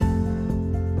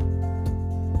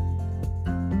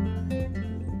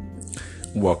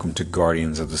Welcome to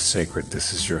Guardians of the Sacred.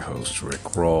 This is your host, Rick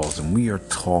Rawls, and we are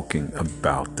talking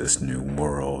about this new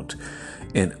world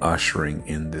and ushering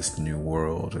in this new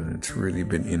world. And it's really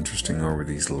been interesting over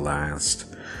these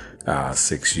last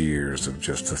 6 years of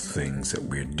just the things that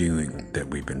we're doing, that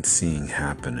we've been seeing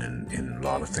happen, and a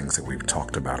lot of things that we've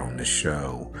talked about on this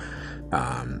show.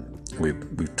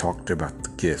 We've talked about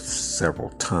the gifts several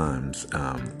times,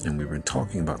 and we've been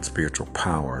talking about spiritual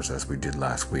powers as we did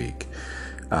last week.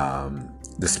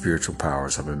 The spiritual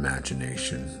powers of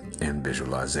imagination and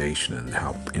visualization, and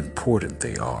how important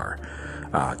they are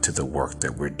to the work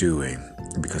that we're doing,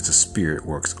 because the spirit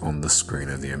works on the screen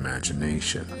of the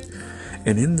imagination.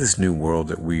 And in this new world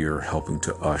that we are helping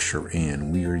to usher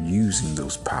in, we are using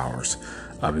those powers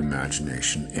of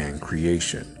imagination and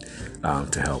creation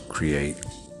to help create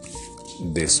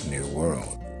this new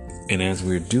world. And as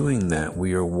we're doing that,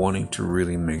 we are wanting to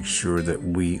really make sure that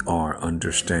we are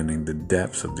understanding the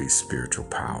depths of these spiritual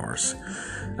powers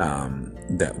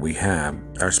that we have.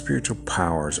 Our spiritual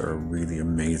powers are really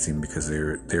amazing because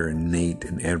they're innate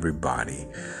in everybody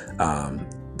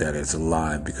that is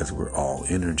alive, because we're all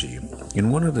energy.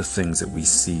 And one of the things that we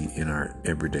see in our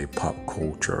everyday pop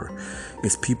culture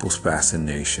is people's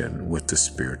fascination with the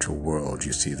spiritual world.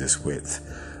 You see this with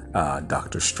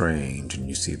Doctor Strange, and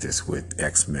you see this with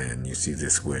X-Men. You see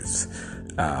this with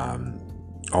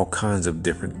all kinds of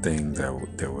different things.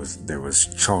 There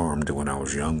was Charmed when I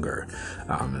was younger,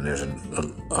 and there's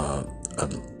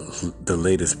the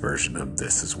latest version of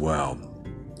this as well.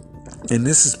 And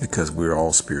this is because we're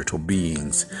all spiritual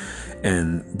beings,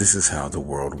 and this is how the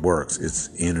world works. It's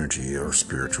energy or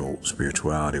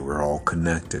spirituality. We're all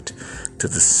connected to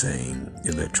the same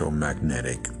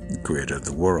electromagnetic grid of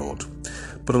the world.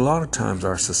 But a lot of times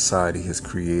our society has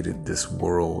created this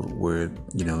world where,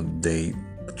 they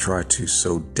try to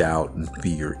sow doubt and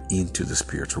fear into the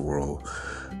spiritual world.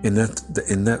 And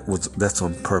that's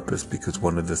on purpose, because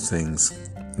one of the things,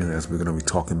 as we're going to be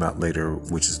talking about later,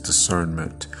 which is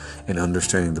discernment and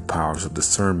understanding the powers of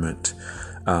discernment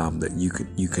that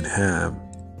you can have,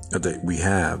 that we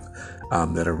have,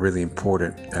 that are really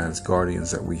important as guardians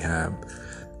that we have.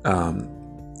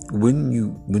 When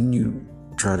you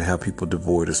try to have people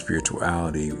devoid of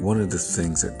spirituality, one of the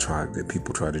things that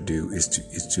people try to do is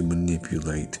to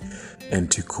manipulate and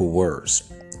to coerce.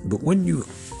 But when you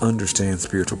understand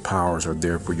spiritual powers are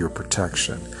there for your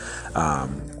protection,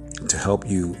 to help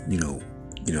you,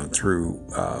 through,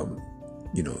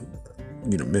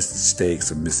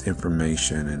 mistakes or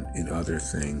misinformation and other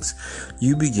things,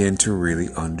 you begin to really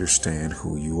understand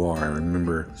who you are. I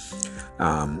remember,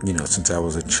 since I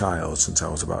was a child, since I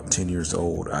was about 10 years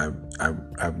old, I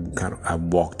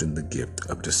walked in the gift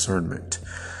of discernment.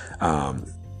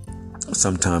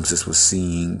 Sometimes this was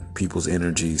seeing people's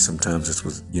energy. Sometimes this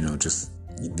was, just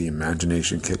the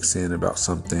imagination kicks in about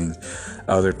something.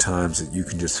 Other times that you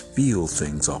can just feel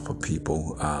things off of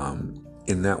people.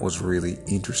 And that was really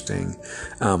interesting.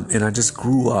 And I just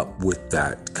grew up with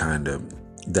that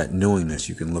knowingness.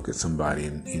 You can look at somebody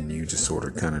and you just sort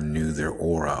of kind of knew their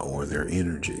aura or their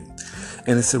energy.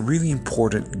 And it's a really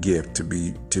important gift to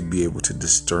be able to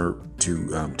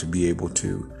be able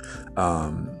to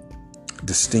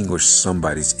distinguish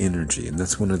somebody's energy. And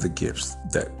that's one of the gifts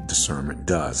that discernment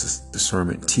does.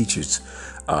 Discernment teaches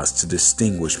us to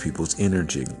distinguish people's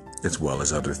energy as well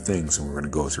as other things. And we're going to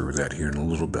go through that here in a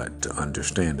little bit to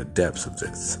understand the depths of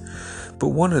this. But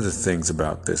one of the things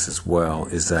about this as well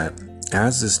is that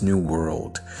as this new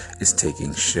world is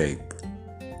taking shape,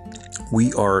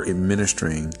 we are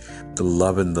administering the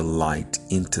love and the light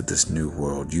into this new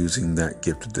world, using that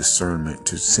gift of discernment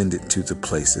to send it to the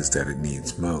places that it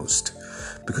needs most,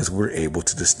 because we're able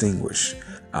to distinguish.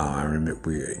 I remember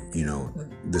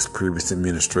this previous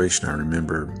administration, I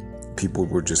remember people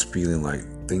were just feeling like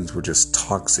things were just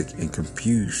toxic and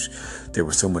confused. There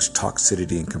was so much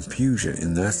toxicity and confusion,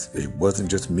 and it wasn't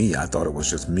just me. I thought it was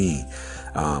just me,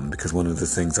 because one of the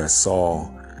things I saw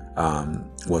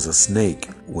was a snake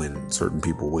when certain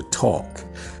people would talk,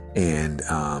 and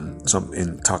some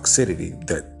in toxicity,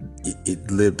 that it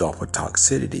lived off of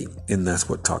toxicity, and that's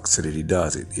what toxicity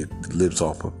does. It lives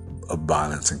off of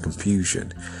violence and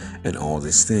confusion and all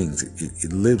these things.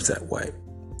 It lives that way.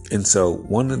 And so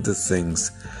one of the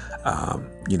things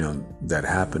that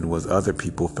happened was other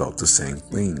people felt the same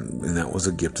thing, and that was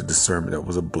a gift of discernment. That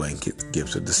was a blanket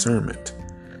gift of discernment.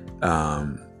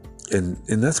 And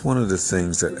that's one of the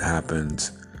things that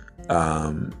happens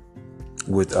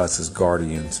with us as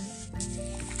guardians.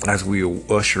 As we are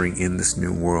ushering in this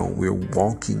new world, we're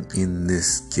walking in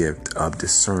this gift of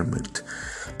discernment,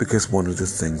 because one of the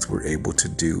things we're able to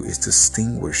do is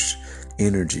distinguish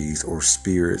energies or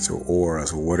spirits or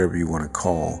auras or whatever you want to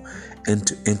call, and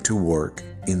to work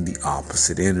in the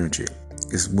opposite energy.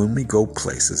 Is when we go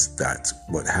places, that's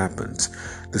what happens.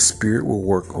 The spirit will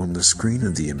work on the screen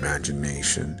of the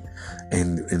imagination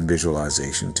and in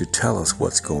visualization to tell us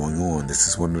what's going on. This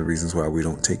is one of the reasons why we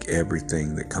don't take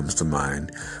everything that comes to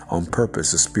mind on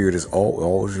purpose. The spirit is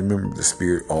always remember, the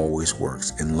spirit always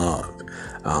works in love,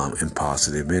 in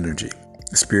positive energy.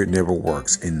 The spirit never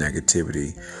works in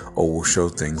negativity or will show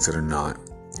things that are not,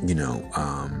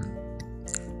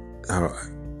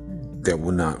 that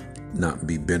will not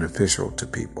be beneficial to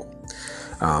people,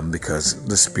 because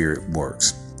the spirit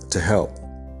works to help.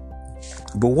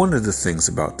 But one of the things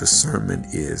about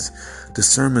discernment is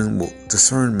discernment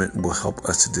will help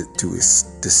us to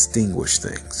distinguish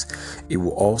things. It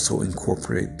will also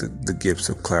incorporate the gifts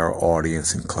of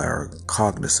clairaudience and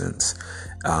claircognizance,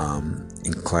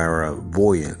 and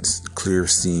clairvoyance, clear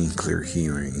seeing, clear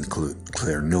hearing, and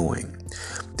clear knowing.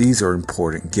 These are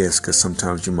important gifts because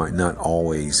sometimes you might not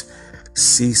always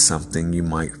see something, you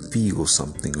might feel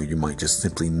something, or you might just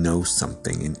simply know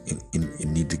something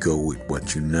and need to go with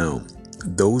what you know.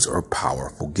 Those are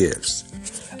powerful gifts.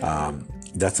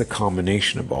 That's a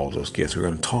combination of all those gifts. We're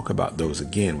going to talk about those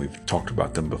again. We've talked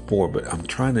about them before, but I'm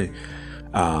trying to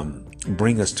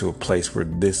bring us to a place where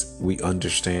we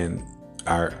understand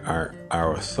our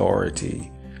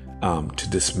authority to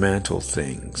dismantle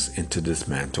things and to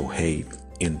dismantle hate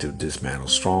and to dismantle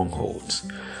strongholds.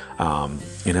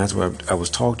 And as I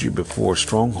was talking to you before,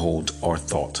 strongholds are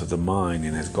thoughts of the mind.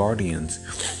 And as guardians,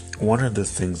 one of the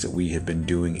things that we have been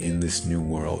doing in this new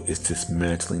world is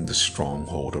dismantling the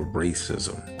stronghold of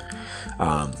racism.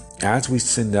 As we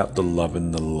send out the love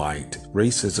and the light,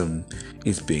 racism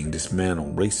is being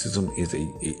dismantled. Racism is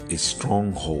a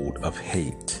stronghold of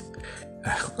hate,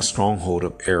 a stronghold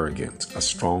of arrogance, a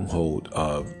stronghold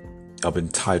of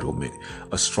entitlement,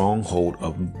 a stronghold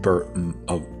of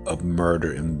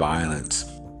murder and violence,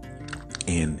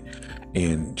 and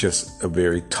just a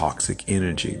very toxic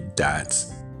energy.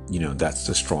 That's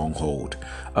the stronghold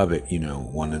of it.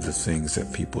 One of the things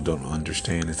that people don't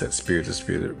understand is that spirit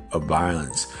of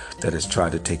violence that has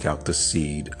tried to take out the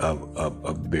seed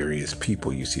of various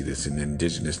people. You see this in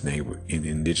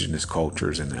indigenous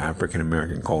cultures, and African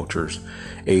American cultures,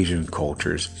 Asian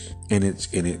cultures, and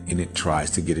it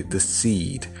tries to get at the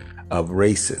seed of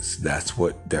races. That's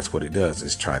what it does,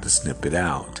 is try to snip it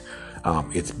out.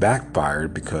 It's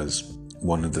backfired because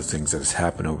one of the things that has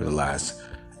happened over the last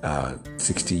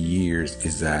 60 years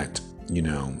is that,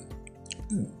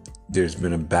 there's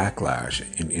been a backlash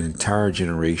in entire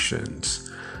generations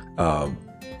of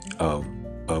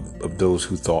those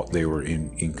who thought they were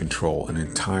in control. An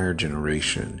entire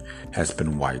generation has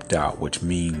been wiped out, which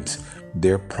means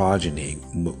their progeny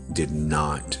did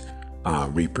not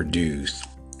reproduce.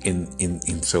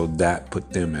 And so that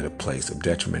put them at a place of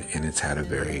detriment, and it's had a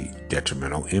very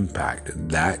detrimental impact.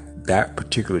 That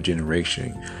particular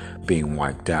generation being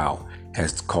wiped out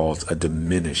has caused a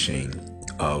diminishing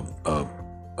of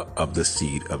the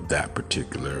seed of that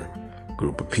particular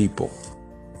group of people.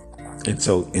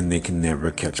 And they can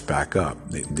never catch back up.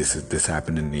 This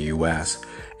happened in the U.S.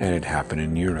 and it happened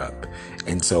in Europe.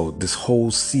 And so this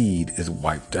whole seed is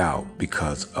wiped out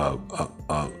because of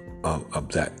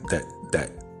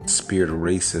that spirit of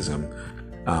racism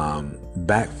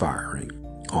backfiring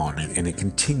on it, and it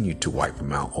continued to wipe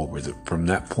them out from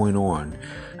that point on.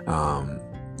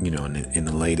 In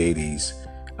the late 80s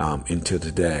until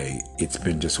today, it's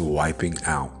been just wiping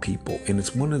out people. And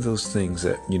it's one of those things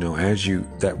that,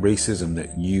 that racism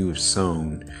that you've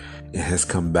sown, it has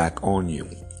come back on you.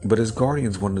 But as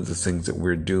guardians, one of the things that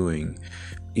we're doing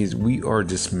is we are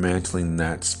dismantling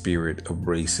that spirit of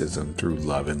racism through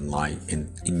love and light,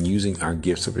 and using our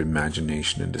gifts of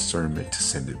imagination and discernment to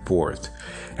send it forth.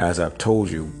 As I've told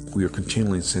you, we are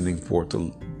continually sending forth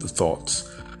the thoughts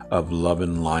of love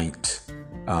and light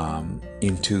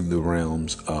into the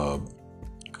realms of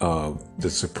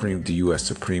the U.S.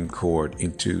 Supreme Court,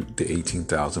 into the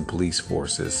 18,000 police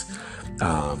forces,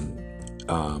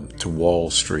 to Wall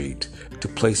Street, to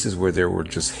places where there were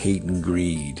just hate and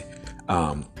greed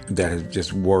that have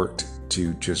just worked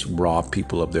to just rob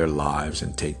people of their lives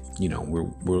and take.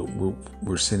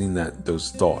 We're sending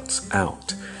those thoughts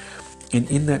out, and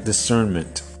in that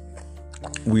discernment,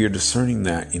 we are discerning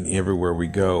that in everywhere we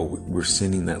go. We're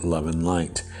sending that love and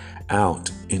light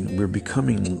out, and we're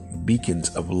becoming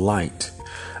beacons of light.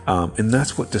 And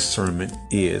that's what discernment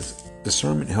is.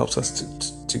 Discernment helps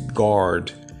us to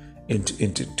guard and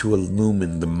to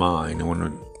illumine the mind. I want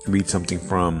to read something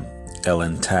from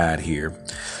Ellen Tadd here.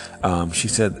 She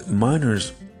said,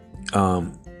 minors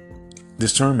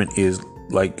discernment is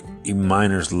like a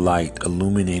miner's light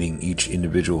illuminating each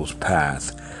individual's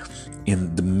path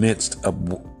in the midst of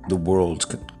the world's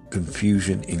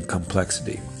confusion and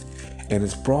complexity. And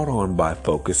it's brought on by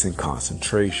focus and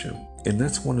concentration. And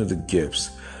that's one of the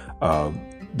gifts of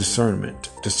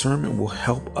discernment. Discernment will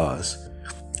help us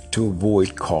to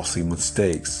avoid costly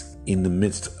mistakes in the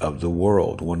midst of the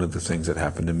world. One of the things that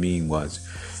happened to me was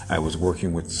I was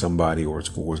working with somebody, or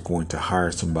was going to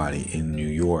hire somebody in New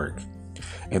York.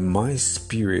 And my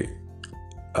spirit,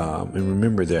 and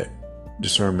remember that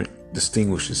discernment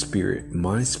distinguishes spirit.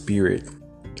 My spirit,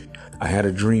 I had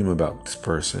a dream about this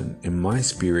person, and my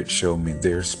spirit showed me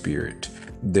their spirit,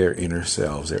 their inner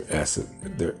selves, their essence,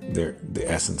 the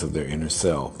essence of their inner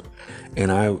self.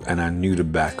 And I knew to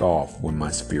back off when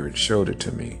my spirit showed it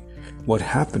to me. What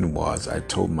happened was I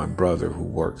told my brother, who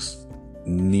works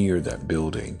near that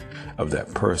building, of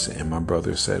that person, and my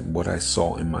brother said what I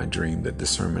saw in my dream, the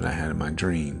discernment I had in my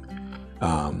dream,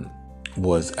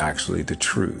 was actually the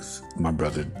truth. My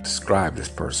brother described this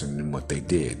person and what they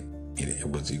did. It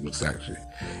was actually,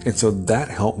 and so that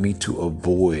helped me to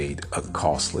avoid a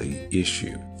costly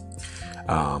issue.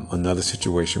 Another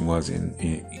situation was in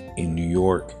New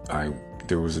York.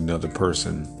 There was another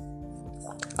person,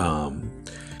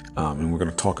 and we're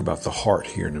going to talk about the heart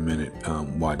here in a minute.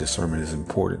 Why discernment is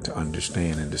important to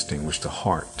understand and distinguish the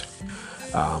heart,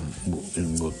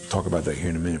 and we'll talk about that here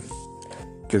in a minute.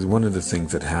 Because one of the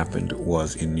things that happened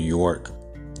was in New York,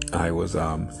 I was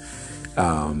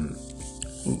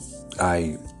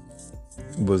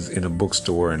in a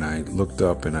bookstore, and I looked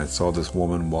up and I saw this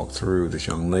woman walk through, this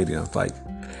young lady, and I was like,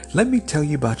 let me tell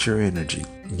you about your energy.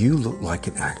 You look like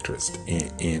an actress.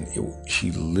 And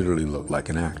she literally looked like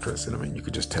an actress. And I mean, you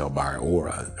could just tell by her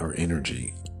aura, her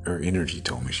energy. Her energy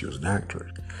told me she was an actress.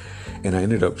 And I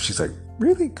ended up, she's like,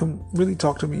 really? Come really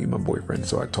talk to me, my boyfriend.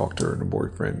 So I talked to her, and her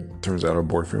boyfriend, turns out her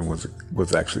boyfriend was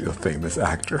actually a famous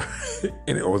actor.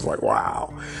 And it was like,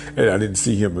 wow. And I didn't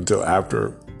see him until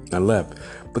after I left.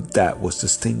 But that was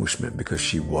distinguishment, because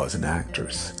she was an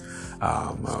actress.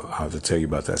 I'll have to tell you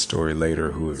about that story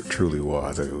later, who it truly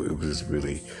was. It was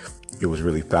really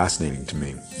fascinating to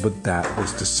me. But that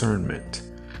was discernment.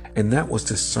 And that was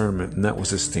discernment, and that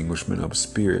was distinguishment of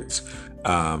spirits.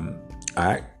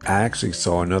 I actually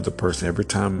saw another person every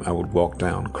time I would walk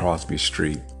down Crosby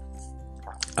Street.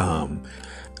 I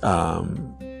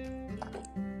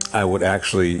would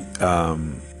actually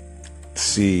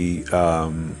see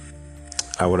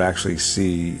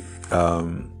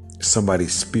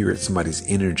somebody's spirit, somebody's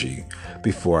energy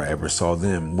before I ever saw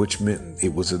them, which meant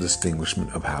it was a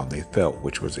distinguishment of how they felt,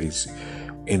 which was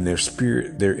in their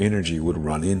spirit, their energy would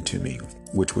run into me,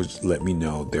 which would let me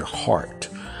know their heart.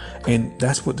 And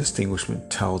that's what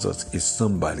distinguishment tells us, is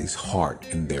somebody's heart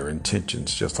and their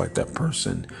intentions. Just like that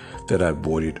person that I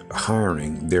avoided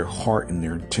hiring, their heart and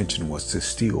their intention was to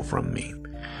steal from me,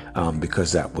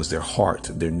 because that was their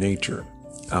heart, their nature.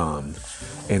 And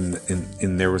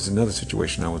there was another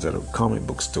situation. I was at a comic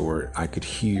book store. I could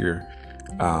hear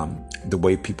the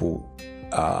way people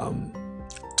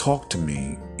talk to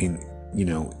me, and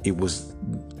it was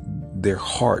their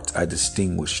heart. I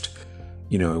distinguished.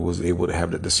 It was able to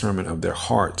have the discernment of their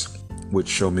hearts, which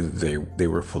showed me that they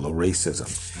were full of racism.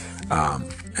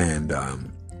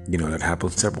 That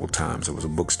happened several times. There was a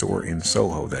bookstore in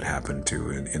Soho that happened to,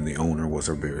 and the owner was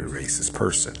a very racist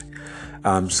person.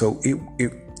 So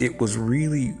it was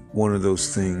really one of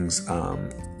those things,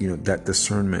 that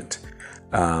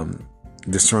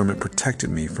discernment protected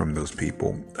me from those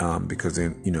people, because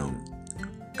then,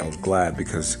 I was glad,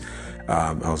 because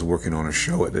I was working on a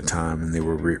show at the time, and they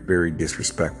were very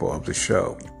disrespectful of the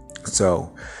show.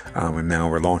 So, and now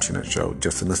we're launching that show.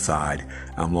 Just an aside,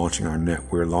 we're launching our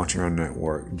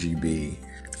network, GB,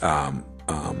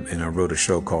 and I wrote a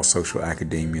show called Social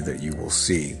Academia that you will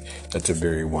see. That's a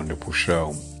very wonderful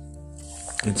show.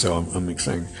 And so I'm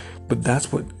excited.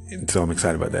 I'm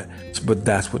excited about that. But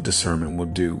that's what discernment will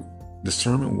do.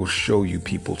 Discernment will show you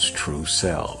people's true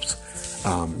selves.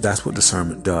 That's what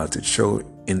discernment does. It showed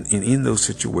in those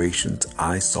situations,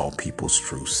 I saw people's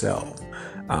true self.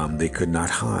 They could not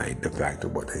hide the fact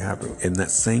of what they have. In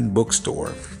that same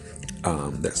bookstore,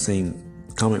 that same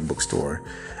comic book store,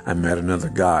 I met another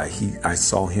guy. I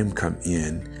saw him come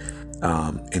in,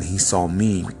 and he saw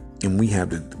me, and we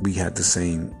had the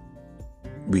same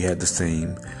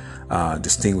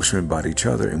distinguishment about each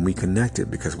other, and we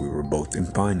connected because we were both in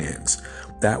finance.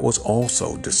 That was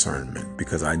also discernment,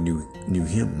 because I knew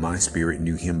him. My spirit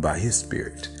knew him by his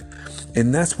spirit.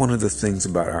 And that's one of the things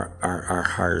about our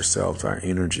higher selves, our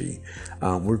energy.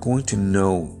 We're going to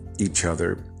know each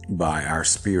other by our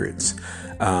spirits.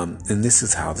 And this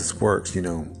is how this works.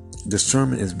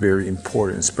 discernment is very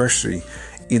important, especially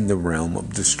in the realm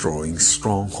of destroying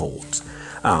strongholds.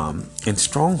 And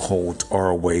strongholds are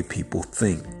a way people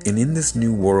think. And in this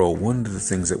new world, one of the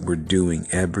things that we're doing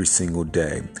every single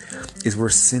day is we're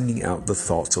sending out the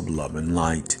thoughts of love and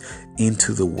light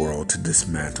into the world to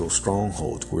dismantle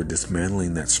strongholds. We're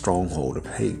dismantling that stronghold of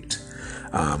hate.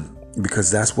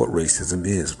 Because that's what racism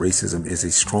is. Racism is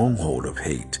a stronghold of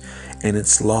hate, and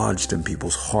it's lodged in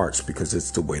people's hearts because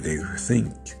it's the way they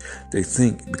think. They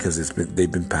think because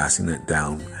they've been passing that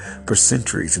down for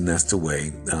centuries, and that's the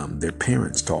way their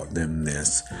parents taught them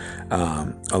this.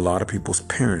 A lot of people's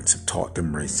parents have taught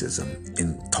them racism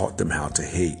and taught them how to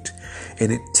hate,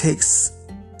 and it takes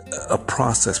a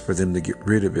process for them to get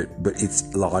rid of it, but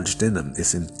it's lodged in them.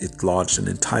 It's lodged in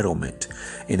entitlement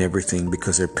in everything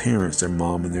because their parents, their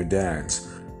mom and their dads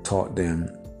taught them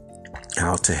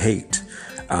how to hate.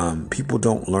 People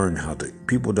don't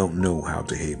know how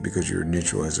to hate because you're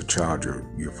neutral as a child.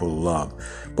 You're full of love,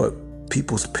 but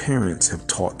people's parents have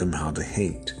taught them how to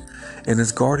hate. And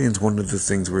as guardians, one of the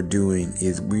things we're doing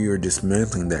is we are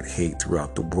dismantling that hate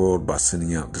throughout the world by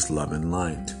sending out this love and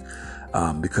light.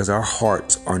 Because our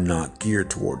hearts are not geared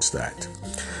towards that.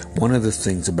 One of the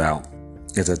things about,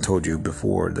 as I told you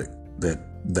before,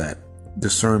 that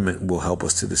discernment will help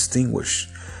us to distinguish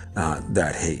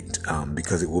that hate,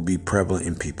 because it will be prevalent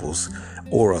in people's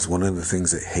auras. One of the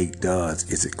things that hate does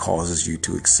is it causes you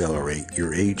to accelerate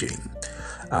your aging.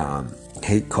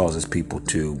 Hate causes people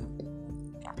to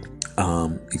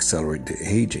accelerate the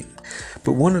aging.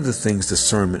 But one of the things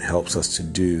discernment helps us to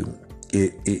do,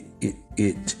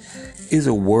 it is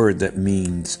a word that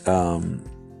means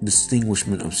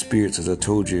distinguishment of spirits. As I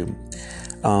told you,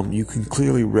 you can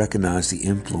clearly recognize the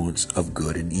influence of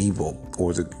good and evil,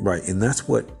 and that's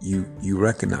what you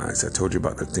recognize. I told you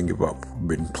about the thing about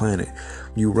Forbidden Planet.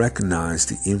 You recognize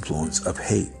the influence of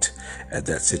hate at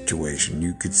that situation.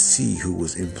 You could see who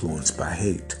was influenced by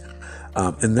hate,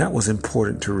 and that was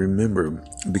important to remember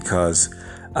because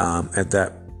at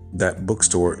that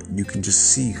bookstore, you can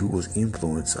just see who was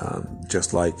influenced,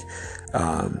 just like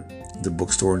the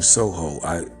bookstore in Soho.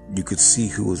 You could see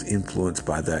who was influenced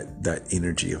by that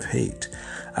energy of hate.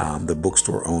 The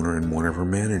bookstore owner and one of her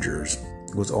managers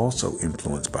was also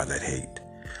influenced by that hate.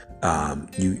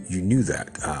 You knew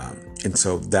that. And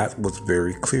so that was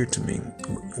very clear to me.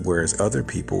 Whereas other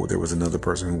people, there was another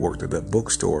person who worked at that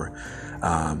bookstore.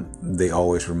 They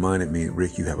always reminded me,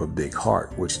 Rick, you have a big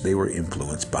heart, which they were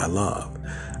influenced by love.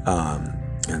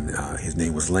 And his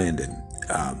name was Landon.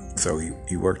 So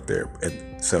he worked there.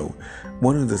 And so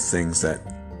one of the things that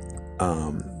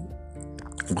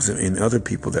was in other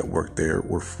people that worked there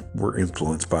were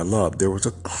influenced by love. There was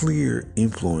a clear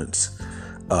influence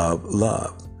of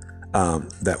love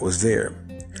that was there.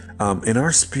 And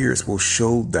our spirits will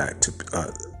show that to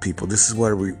people. This is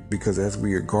why because as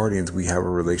we are guardians, we have a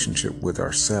relationship with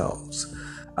ourselves.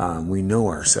 We know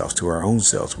ourselves. To our own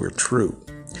selves, we're true.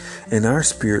 And our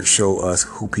spirits show us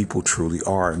who people truly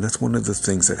are. And that's one of the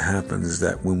things that happens, is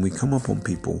that when we come up on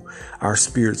people, our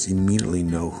spirits immediately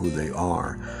know who they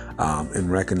are and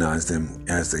recognize them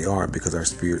as they are, because our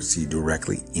spirits see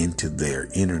directly into their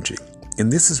energy.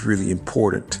 And this is really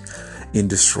important in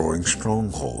destroying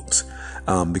strongholds,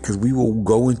 because we will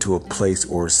go into a place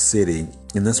or a city,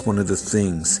 and that's one of the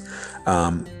things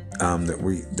that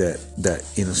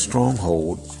in a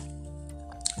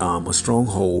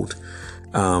stronghold,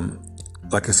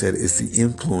 like I said, is the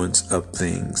influence of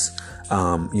things.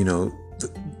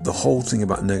 The whole thing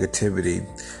about negativity,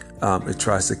 it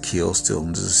tries to kill, steal,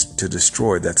 and to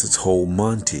destroy. That's its whole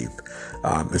motif.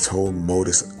 Its whole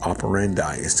modus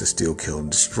operandi is to steal, kill, and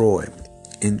destroy.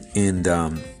 And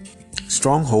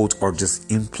strongholds are just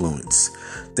influence,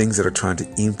 things that are trying to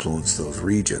influence those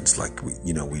regions, like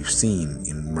we've seen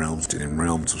in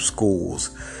realms of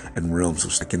schools and realms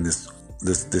of, like in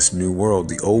this new world.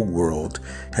 The old world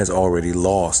has already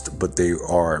lost, but they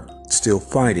are still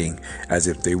fighting as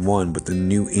if they won. But the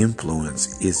new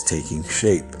influence is taking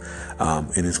shape,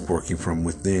 and it's working from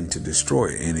within to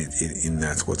destroy it, and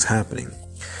that's what's happening.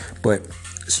 But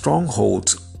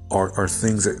strongholds are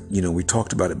things that, we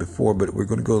talked about it before, but we're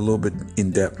going to go a little bit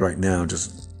in depth right now,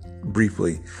 just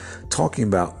briefly talking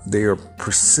about they are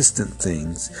persistent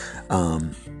things,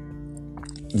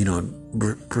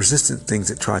 persistent things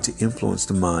that try to influence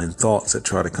the mind, thoughts that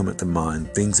try to come at the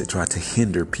mind, things that try to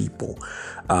hinder people,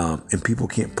 and people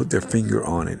can't put their finger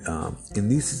on it. In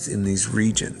these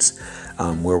regions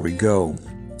where we go,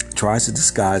 tries to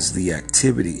disguise the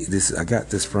activity. I got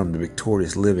this from the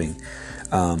Victorious Living.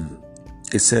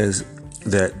 It says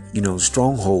that,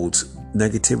 strongholds,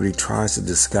 negativity tries to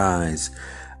disguise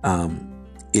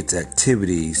its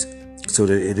activities so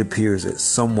that it appears that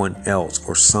someone else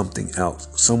or something else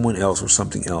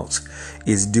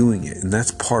is doing it. And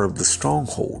that's part of the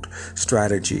stronghold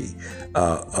strategy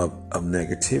of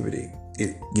negativity.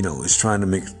 It's trying to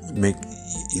make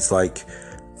it's like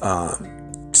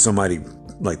somebody,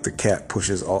 like the cat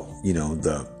pushes all,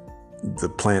 the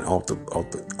plant off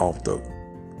the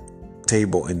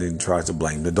table and then tries to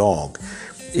blame the dog.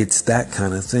 It's that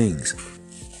kind of things.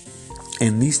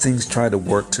 And these things try to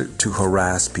work to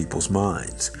harass people's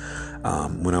minds.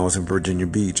 When I was in Virginia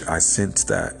Beach, I sensed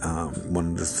that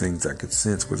one of the things I could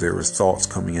sense was there was thoughts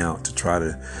coming out to try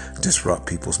to disrupt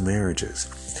people's marriages.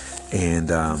 And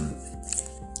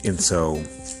so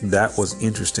that was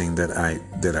interesting that I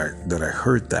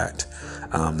heard that.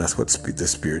 That's what the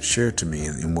Spirit shared to me.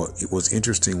 And what was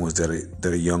interesting was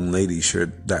that a young lady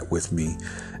shared that with me,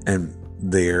 and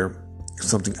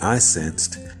something I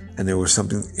sensed, and there was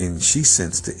something, and she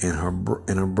sensed it, and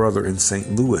her brother in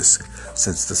St. Louis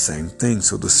sensed the same thing.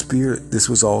 So the Spirit, this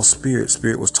was all Spirit.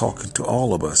 Spirit was talking to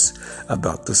all of us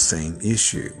about the same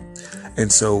issue.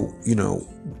 And so,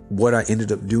 what I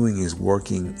ended up doing is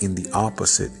working in the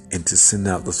opposite, and to send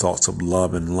out the thoughts of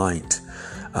love and light,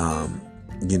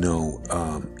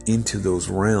 into those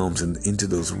realms and into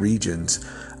those regions,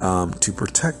 to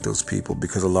protect those people,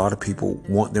 because a lot of people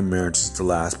want their marriages to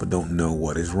last but don't know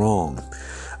what is wrong.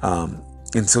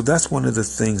 And so that's one of the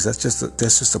things. That's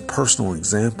just a personal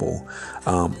example,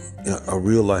 a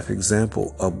real life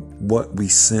example of what we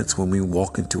sense when we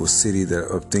walk into a city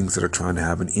of things that are trying to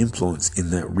have an influence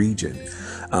in that region.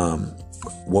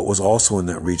 What was also in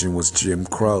that region was Jim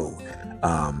Crow.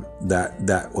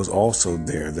 That was also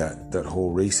there. That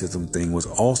whole racism thing was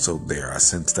also there. I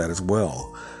sensed that as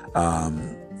well.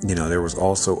 There was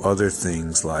also other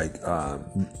things like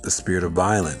the spirit of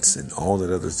violence and all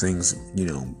that other things,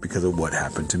 because of what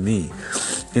happened to me.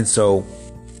 And so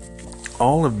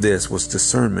all of this was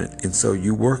discernment. And so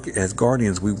you work as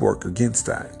guardians, we work against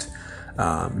that.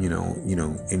 I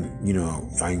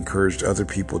encouraged other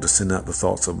people to send out the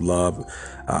thoughts of love.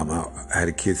 I had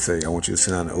a kid say, I want you to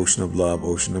send out an ocean of love,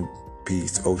 ocean of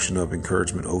peace, ocean of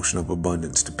encouragement, ocean of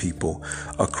abundance to people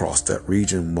across that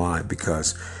region. Why?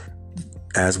 Because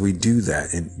as we do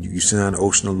that, and you send out an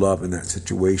ocean of love in that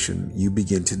situation, you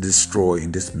begin to destroy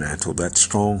and dismantle that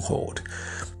stronghold.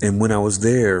 And when I was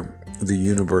there, the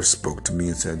universe spoke to me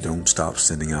and said, don't stop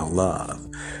sending out love.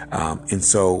 And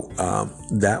so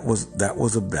that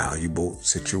was a valuable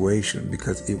situation,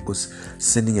 because it was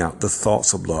sending out the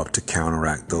thoughts of love to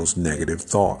counteract those negative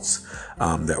thoughts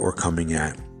that were coming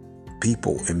at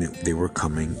people. And they were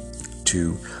coming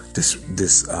to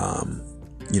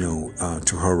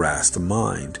to harass the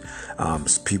mind.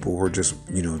 People were just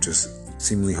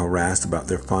seemingly harassed about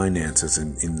their finances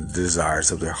and the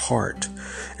desires of their heart.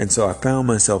 And so I found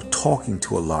myself talking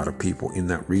to a lot of people in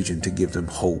that region to give them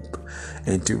hope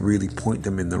and to really point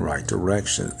them in the right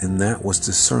direction. And that was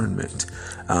discernment,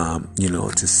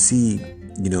 to see,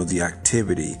 the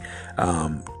activity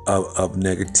of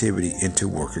negativity and to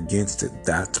work against it.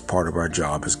 That's part of our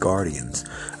job as guardians.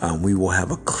 We will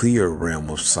have a clear realm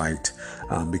of sight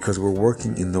because we're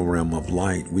working in the realm of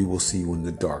light. We will see when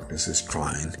the darkness is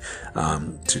trying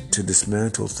to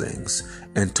dismantle things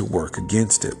and to work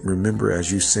against it. Remember,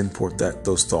 as you send forth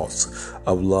those thoughts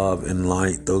of love and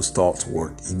light, those thoughts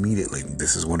work immediately.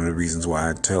 This is one of the reasons why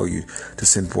I tell you to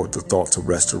send forth the thoughts of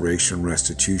restoration,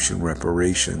 restitution,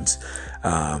 reparations,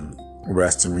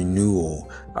 rest and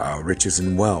renewal, riches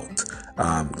and wealth,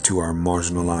 to our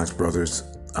marginalized brothers,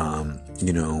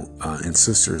 and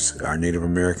sisters, our Native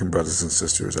American brothers and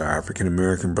sisters, our African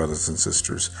American brothers and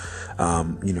sisters,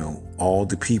 all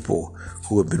the people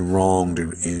who have been wronged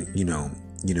and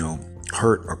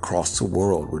hurt across the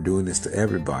world. We're doing this to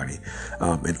everybody.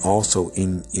 And also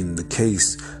in the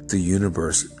case, the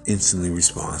universe instantly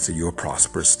responds to your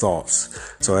prosperous thoughts.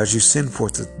 So as you send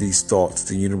forth these thoughts,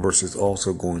 the universe is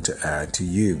also going to add to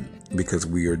you, because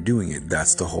we are doing it.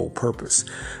 That's the whole purpose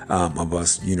of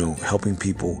us, helping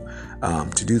people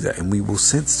to do that. And we will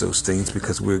sense those things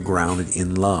because we're grounded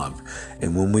in love.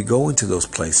 And when we go into those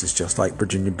places, just like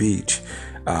Virginia Beach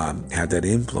had that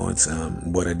influence,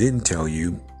 what I didn't tell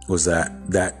you was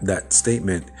that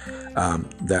statement,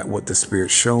 that what the Spirit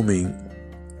showed me.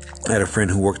 I had a friend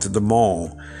who worked at the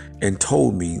mall and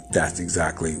told me that's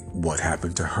exactly what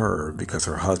happened to her, because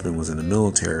her husband was in the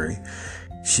military.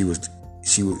 She was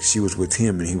with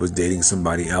him and he was dating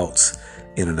somebody else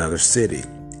in another city.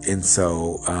 And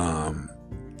so,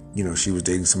 she was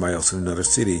dating somebody else in another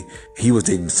city. He was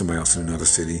dating somebody else in another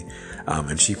city.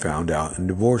 And she found out and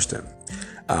divorced him.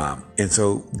 And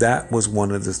so that was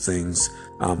one of the things,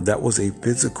 that was a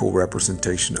physical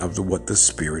representation of what the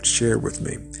Spirit shared with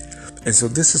me. And so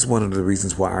this is one of the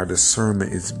reasons why our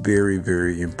discernment is very,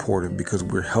 very important, because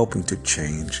we're helping to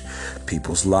change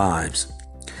people's lives.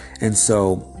 And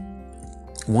so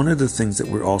one of the things that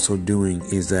we're also doing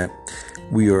is that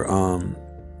we are,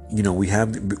 when we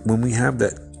have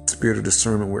that spirit of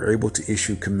discernment, we're able to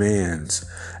issue commands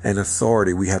and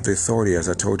authority. We have the authority, as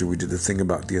I told you, we did the thing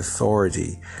about the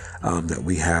authority that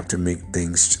we have to make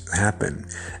things happen.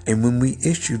 And when we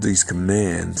issue these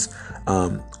commands,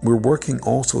 we're working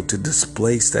also to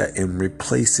displace that and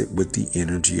replace it with the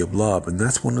energy of love. And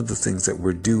that's one of the things that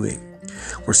we're doing.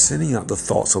 We're sending out the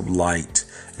thoughts of light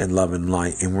and love and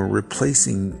light, and we're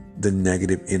replacing the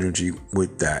negative energy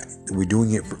with that. We're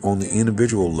doing it on the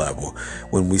individual level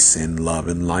when we send love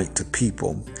and light to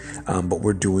people, but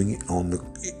we're doing it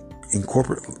in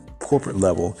corporate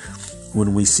level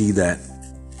when we see that,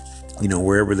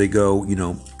 wherever they go,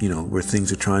 where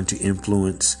things are trying to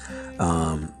influence,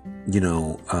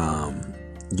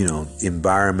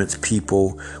 environments,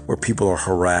 people, where people are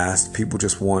harassed. People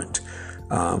just want.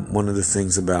 One of the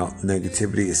things about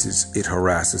negativity is it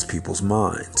harasses people's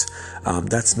minds.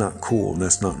 That's not cool.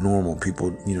 That's not normal.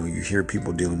 People, you hear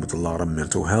people dealing with a lot of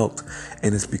mental health,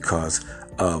 and it's because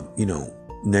of,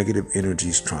 negative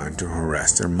energies trying to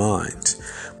harass their minds.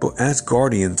 But as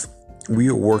guardians, we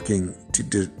are working to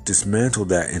dismantle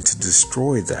that and to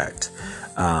destroy that,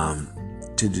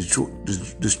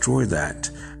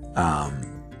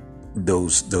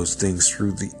 those things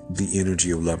through the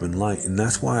energy of love and light. And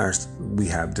that's why we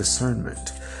have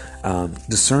discernment.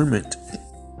 Discernment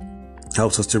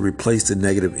helps us to replace the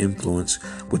negative influence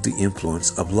with the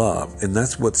influence of love. And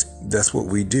that's what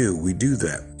we do. We do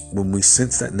that. When we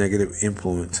sense that negative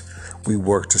influence, we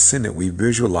work to send it. We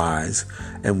visualize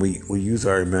and we use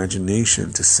our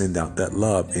imagination to send out that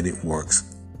love, and it works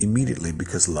immediately,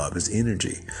 because love is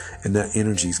energy, and that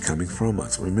energy is coming from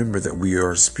us. Remember that we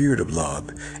are a spirit of love,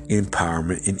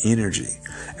 empowerment, and energy.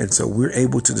 And so we're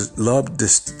able to love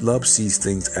sees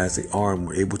things as they are, and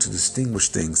we're able to distinguish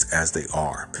things as they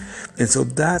are. And so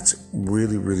that's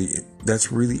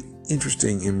really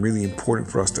interesting and really important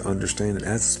for us to understand that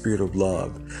as a spirit of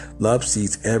love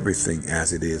sees everything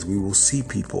as it is. We will see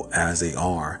people as they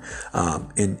are,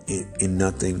 and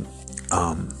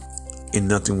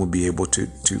nothing will be able to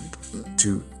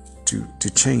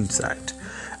change that.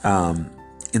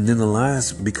 And then the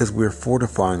last, because we're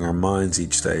fortifying our minds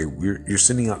each day, you're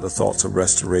sending out the thoughts of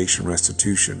restoration,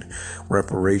 restitution,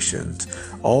 reparations.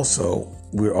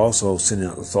 We're also sending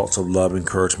out the thoughts of love,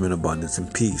 encouragement, abundance,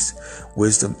 and peace,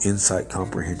 wisdom, insight,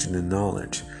 comprehension, and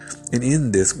knowledge. And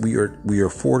in this, we are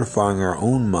fortifying our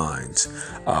own minds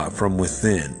from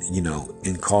within,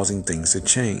 and causing things to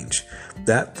change.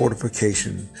 That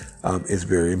fortification is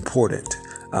very important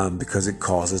because it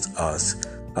causes us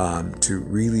to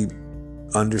really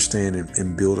understand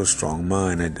and build a strong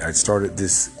mind. I started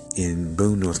this in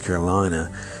Boone, North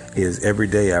Carolina. Is every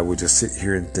day I would just sit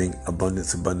here and think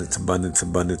abundance, abundance, abundance,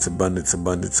 abundance, abundance,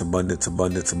 abundance, abundance,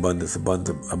 abundance, abundance,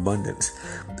 abundance, abundance.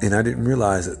 And I didn't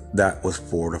realize that was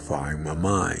fortifying my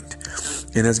mind.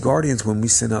 And as guardians, when we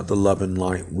send out the love and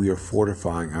light, we are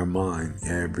fortifying our mind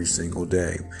every single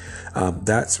day.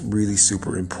 That's really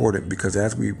super important, because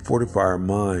as we fortify our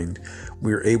mind,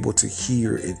 we're able to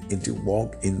hear it and to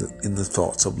walk in the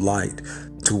thoughts of light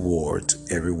towards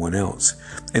everyone else.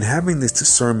 And having this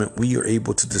discernment, we are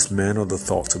able to dismantle the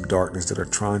thoughts of darkness that are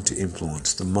trying to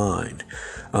influence the mind.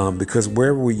 Because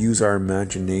wherever we use our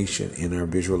imagination and our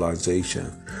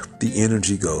visualization, the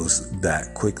energy goes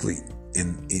that quickly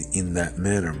in that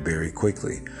manner, very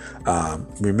quickly.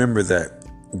 Remember that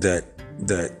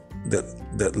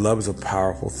love is a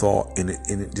powerful thought, and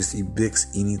it just evicts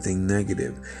anything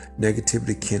negative.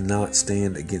 Negativity cannot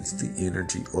stand against the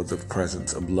energy or the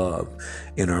presence of love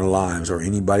in our lives or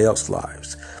anybody else's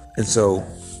lives. And so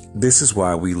this is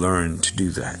why we learn to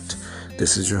do that.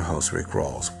 This is your host, Rick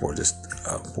Rawls,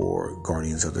 for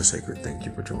Guardians of the Sacred. Thank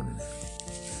you for joining me.